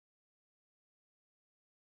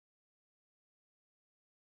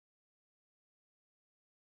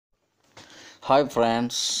Hi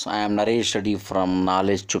friends, I am Naresh Reddy from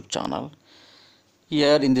Knowledge Tube channel.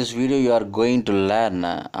 Here in this video you are going to learn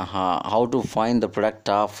how to find the product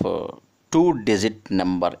of two-digit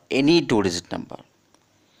number, any two-digit number.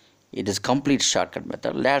 It is complete shortcut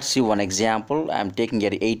method. Let's see one example. I am taking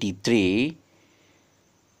here 83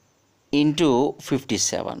 into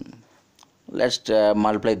 57. Let's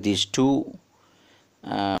multiply these two-digit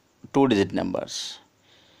numbers.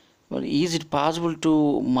 Well, is it possible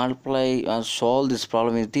to multiply and solve this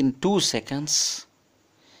problem within 2 seconds?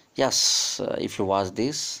 Yes, if you watch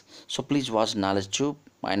this, so please watch Knowledge Tube,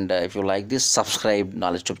 and if you like this, subscribe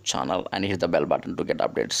Knowledge Tube channel and hit the bell button to get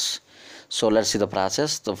updates. So let's see the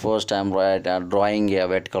process. The first I'm drawing a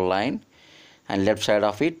vertical line, and left side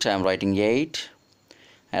of it I'm writing 8,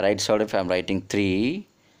 and right side of it I'm writing 3,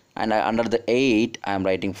 and under the 8 I'm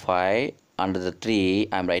writing 5, under the 3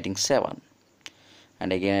 I'm writing 7.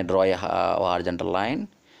 And again I draw a horizontal line,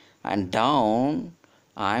 and down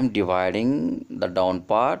I'm dividing the down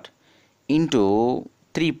part into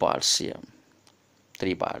 3 parts here.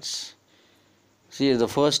 3 parts. See, the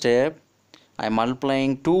first step, I'm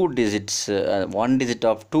multiplying two digits, one digit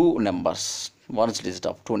of two numbers,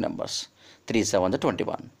 3 7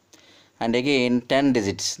 21, and again 10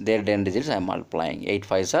 digits, their 10 digits I'm multiplying, 8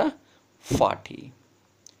 5 are 40,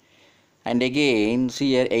 and again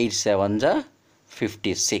see here 8 7 are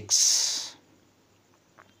 56,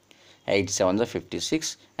 8 7 are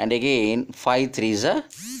 56, and again 5 3 are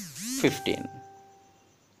 15,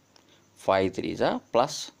 5 3 are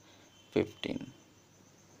plus 15.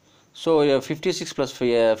 So 56 plus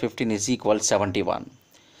 15 is equal 71.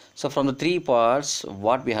 So from the 3 parts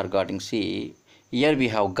what we are getting, see here we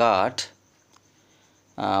have got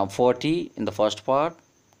 40 in the first part,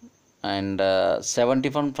 and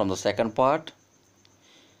 71 from the second part,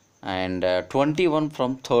 and 21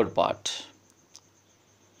 from third part.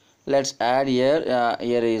 Let's add here.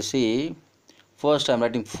 Here you see, first I'm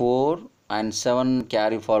writing 4 and 7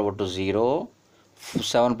 carry forward to 0,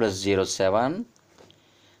 7 plus 0 7,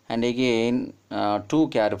 and again 2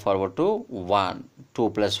 carry forward to 1, 2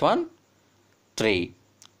 plus 1 3.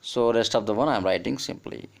 So rest of the one I'm writing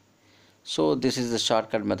simply. So this is the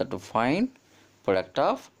shortcut method to find product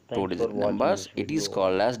of two-digit numbers. It is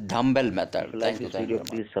called as dumbbell method. If you like this video,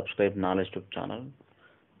 please subscribe Knowledge Tube channel.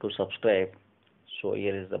 To subscribe, so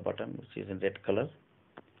here is the button which is in red color.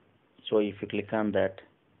 So if you click on that,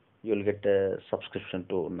 you will get a subscription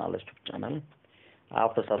to Knowledge Tube channel.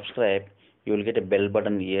 After subscribe, you will get a bell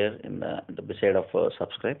button here in the beside of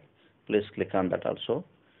subscribe. Please click on that also.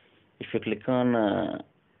 If you click on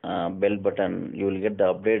bell button, you will get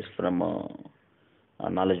the updates from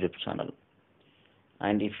Knowledge Tube channel.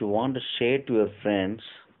 And if you want to share to your friends,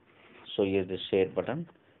 so here's the share button.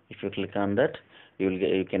 If you click on that,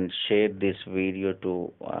 you can share this video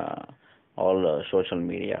to all social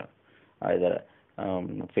media, either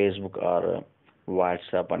Facebook or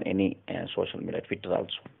WhatsApp, on any social media, Twitter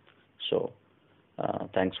also. So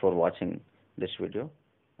thanks for watching this video.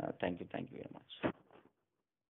 Thank you very much.